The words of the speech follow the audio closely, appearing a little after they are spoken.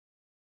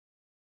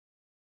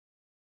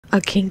A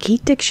Kinky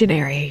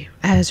Dictionary,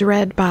 as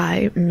read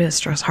by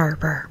Mistress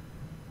Harper.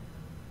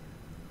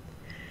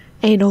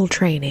 Anal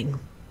training.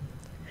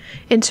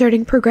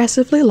 Inserting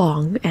progressively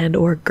long and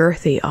or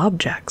girthy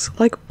objects,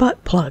 like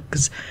butt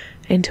plugs,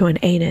 into an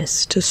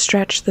anus to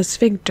stretch the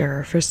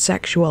sphincter for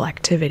sexual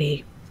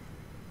activity.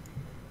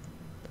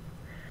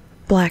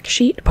 Black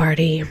sheet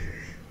party.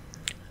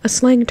 A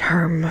slang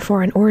term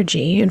for an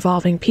orgy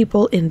involving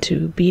people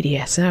into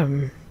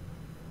BDSM.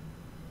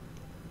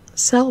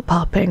 Cell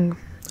popping.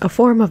 A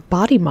form of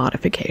body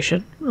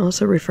modification,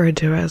 also referred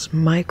to as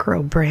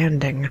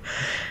micro-branding,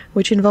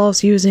 which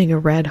involves using a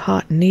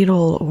red-hot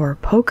needle or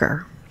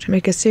poker to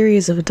make a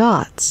series of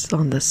dots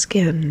on the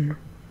skin.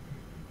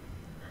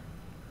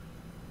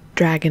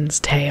 Dragon's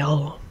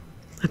tail,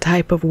 a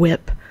type of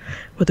whip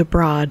with a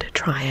broad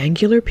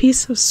triangular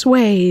piece of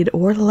suede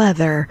or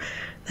leather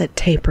that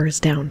tapers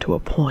down to a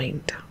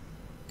point.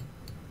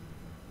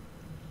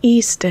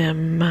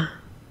 E-stim,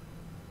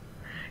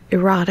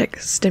 erotic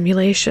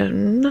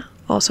stimulation,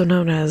 also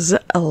known as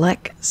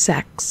elec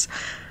sex,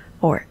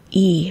 or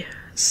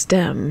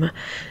E-stim,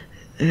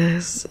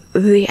 is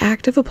the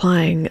act of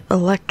applying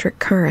electric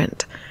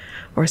current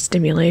or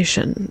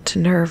stimulation to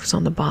nerves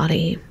on the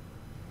body.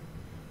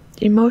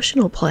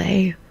 Emotional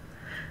play,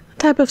 a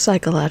type of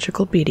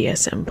psychological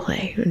BDSM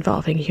play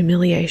involving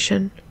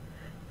humiliation,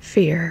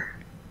 fear,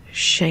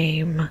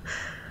 shame,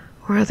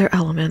 or other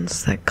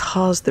elements that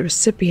cause the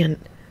recipient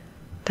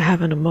to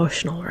have an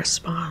emotional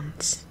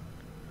response.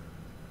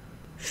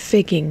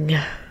 Figging,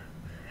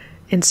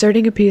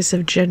 inserting a piece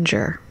of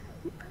ginger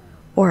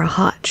or a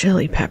hot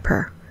chili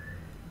pepper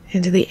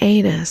into the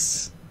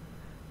anus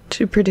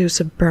to produce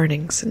a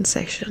burning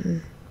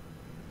sensation.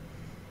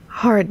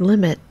 Hard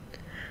limit,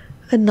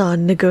 a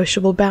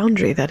non-negotiable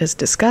boundary that is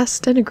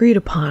discussed and agreed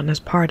upon as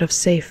part of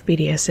safe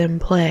BDSM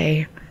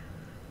play.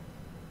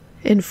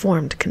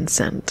 Informed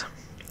consent,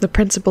 the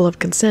principle of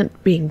consent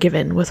being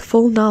given with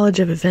full knowledge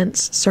of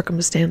events,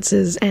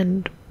 circumstances,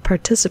 and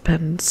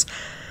participants,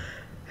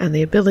 and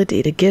the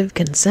ability to give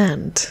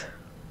consent,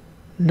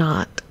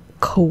 not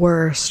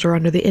coerced or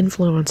under the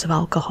influence of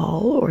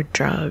alcohol or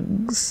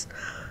drugs.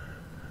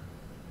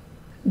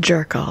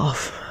 Jerk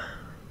off,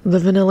 the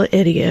vanilla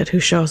idiot who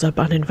shows up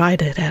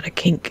uninvited at a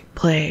kink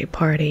play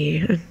party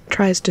and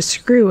tries to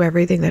screw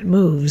everything that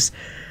moves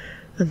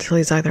until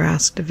he's either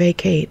asked to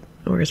vacate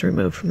or is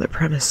removed from the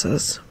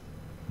premises.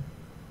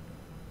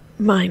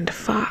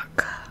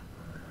 Mindfuck,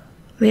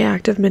 the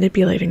act of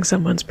manipulating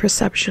someone's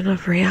perception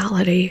of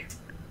reality.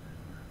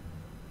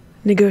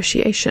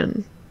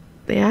 Negotiation,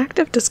 the act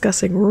of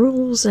discussing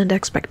rules and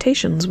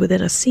expectations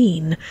within a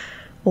scene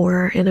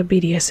or in a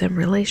BDSM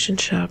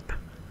relationship.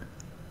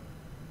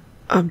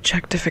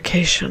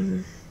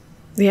 Objectification,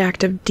 the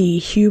act of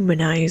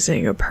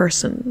dehumanizing a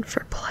person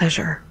for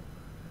pleasure.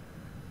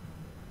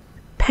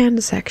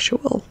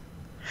 Pansexual,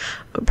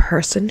 a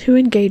person who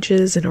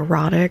engages in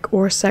erotic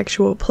or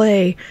sexual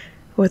play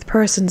with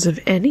persons of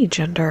any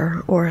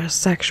gender or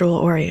sexual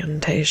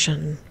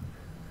orientation.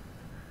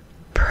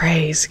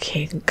 Praise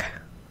kink.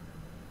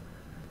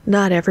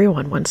 Not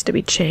everyone wants to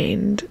be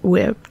chained,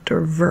 whipped,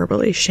 or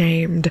verbally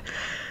shamed.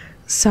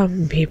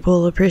 Some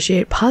people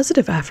appreciate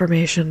positive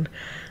affirmation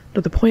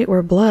to the point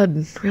where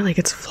blood really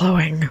gets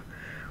flowing.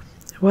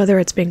 Whether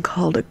it's being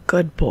called a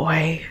good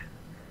boy,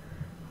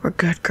 or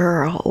good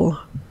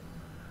girl,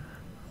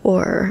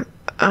 or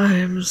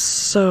I'm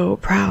so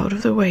proud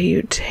of the way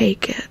you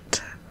take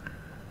it.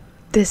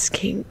 This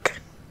kink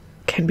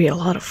can be a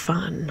lot of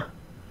fun.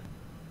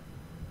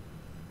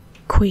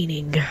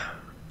 Queening,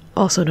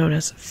 also known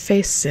as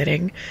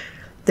face-sitting.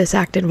 This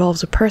act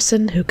involves a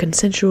person who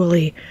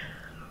consensually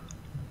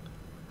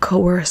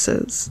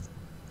coerces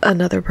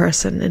another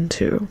person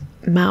into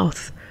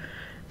mouth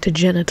to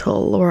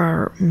genital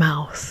or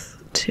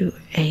mouth to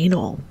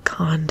anal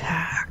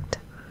contact.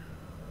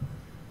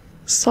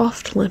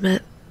 Soft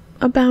limit,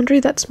 a boundary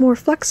that's more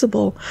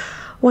flexible,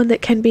 one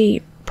that can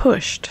be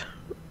pushed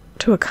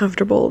to a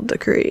comfortable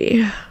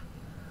degree.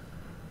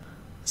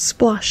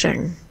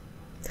 Sploshing.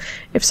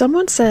 If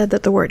someone said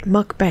that the word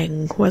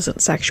mukbang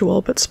wasn't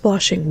sexual, but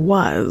sploshing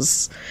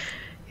was,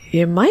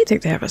 you might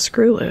think they have a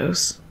screw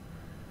loose.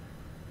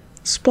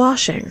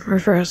 Sploshing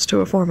refers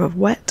to a form of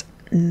wet,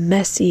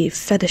 messy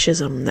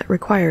fetishism that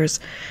requires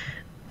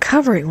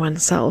covering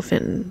oneself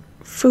in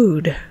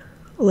food,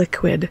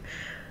 liquid,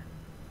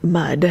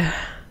 mud,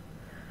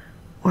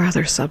 or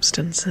other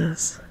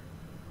substances.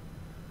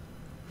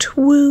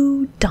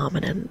 Twoo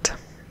dominant.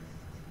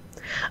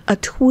 A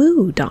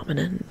twoo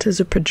dominant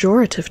is a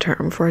pejorative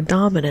term for a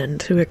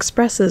dominant who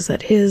expresses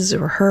that his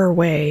or her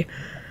way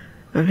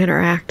of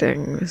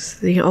interacting is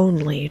the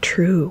only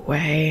true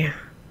way.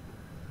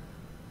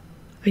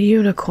 A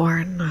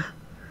unicorn.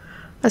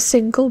 A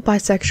single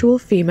bisexual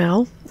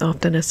female,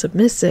 often a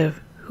submissive,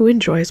 who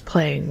enjoys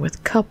playing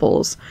with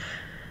couples.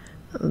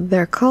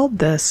 They're called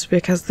this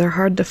because they're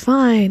hard to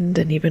find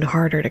and even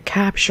harder to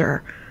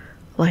capture,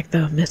 like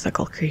the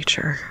mythical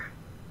creature.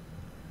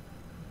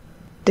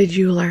 Did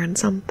you learn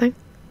something?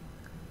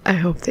 I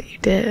hope that you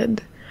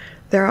did.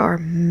 There are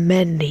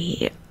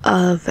many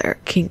other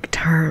kink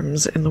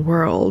terms in the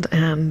world,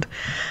 and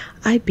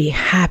I'd be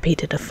happy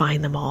to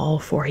define them all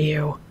for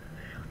you.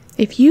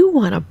 If you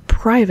want a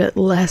private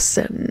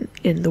lesson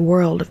in the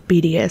world of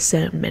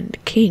BDSM and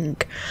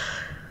kink,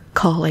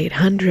 call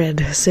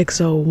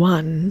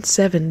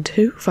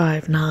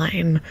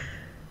 800-601-7259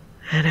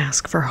 and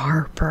ask for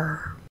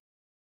Harper.